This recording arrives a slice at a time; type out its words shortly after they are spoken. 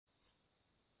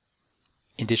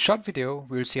In this short video,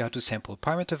 we will see how to sample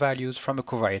parameter values from a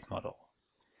covariate model.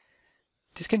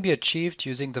 This can be achieved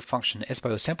using the function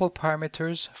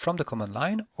SBioSampleParameters from the command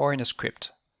line or in a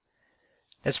script.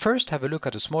 Let's first have a look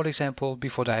at a small example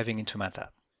before diving into MATLAB.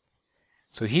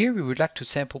 So here we would like to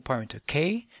sample parameter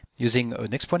k using an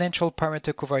exponential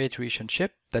parameter-covariate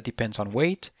relationship that depends on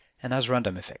weight and has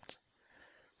random effect.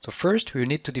 So first we will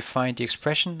need to define the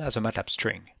expression as a MATLAB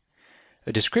string.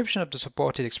 A description of the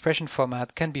supported expression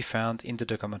format can be found in the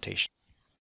documentation.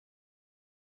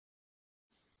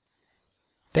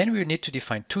 Then we will need to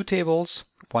define two tables,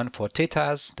 one for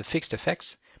thetas, the fixed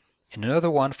effects, and another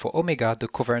one for omega, the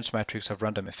covariance matrix of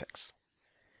random effects.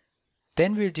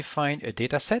 Then we'll define a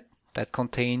dataset that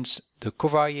contains the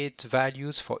covariate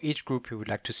values for each group we would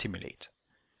like to simulate.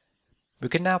 We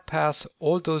can now pass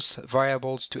all those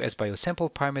variables to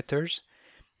SBioSampleParameters,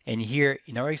 and here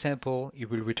in our example it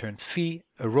will return phi,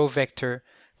 a row vector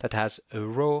that has a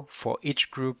row for each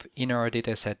group in our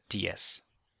dataset ds.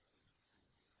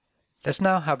 Let's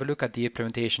now have a look at the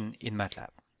implementation in MATLAB.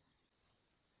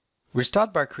 We'll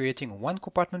start by creating a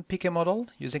one-compartment PK model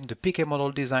using the PK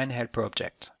model design helper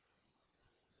object.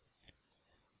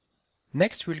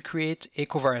 Next, we'll create a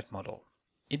covariant model.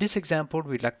 In this example,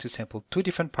 we'd like to sample two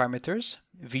different parameters,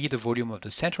 V, the volume of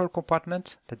the central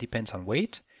compartment that depends on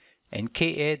weight, and Ka,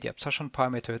 the absorption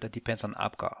parameter that depends on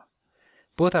Apgar.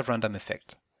 Both have random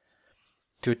effect.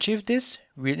 To achieve this,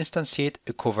 we'll instantiate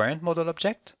a covariant model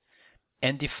object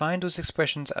and define those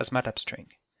expressions as MATLAB string.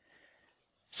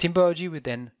 SimBiology will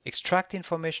then extract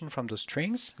information from those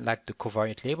strings, like the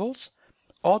covariate labels,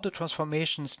 or the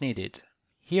transformations needed.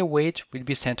 Here weight will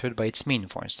be centered by its mean,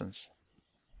 for instance.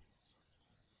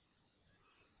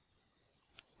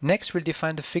 Next, we'll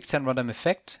define the fixed and random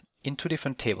effect in two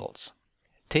different tables.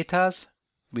 Thetas,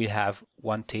 we'll have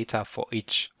one theta for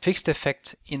each fixed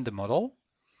effect in the model,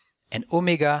 and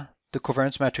omega, the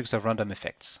covariance matrix of random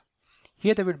effects.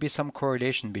 Here there will be some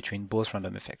correlation between both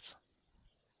random effects.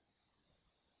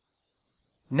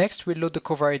 Next, we'll load the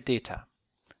covariate data.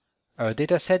 Our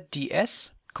dataset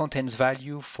ds contains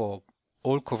value for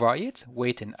all covariates,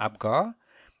 weight and Apgar,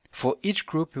 for each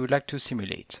group we would like to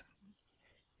simulate.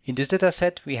 In this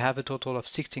dataset, we have a total of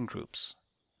 16 groups.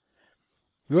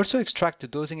 We also extract the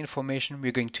dosing information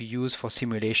we're going to use for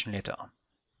simulation later on.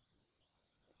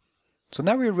 So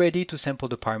now we're ready to sample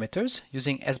the parameters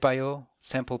using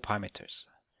SBioSampleParameters.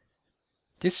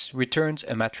 This returns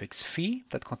a matrix phi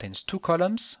that contains two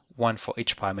columns, one for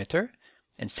each parameter,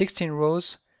 and 16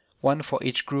 rows, one for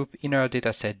each group in our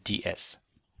dataset ds.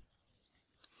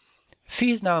 Phi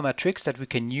is now a matrix that we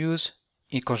can use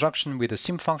in conjunction with a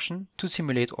sim function to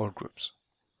simulate all groups.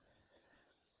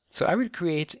 So I will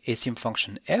create a sim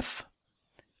function f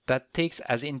that takes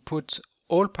as input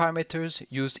all parameters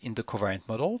used in the covariant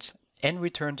models and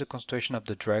returns the concentration of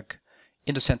the drug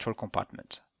in the central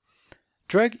compartment.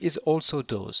 Drug is also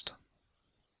dosed.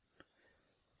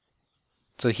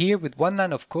 So here with one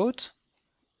line of code,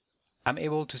 I'm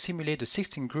able to simulate the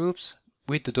 16 groups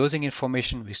with the dosing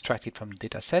information we extracted from the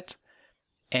dataset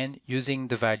and using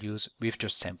the values we've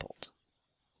just sampled.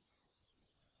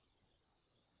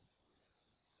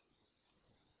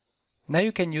 Now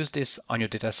you can use this on your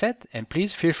dataset, and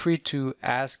please feel free to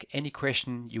ask any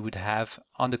question you would have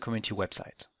on the community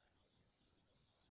website.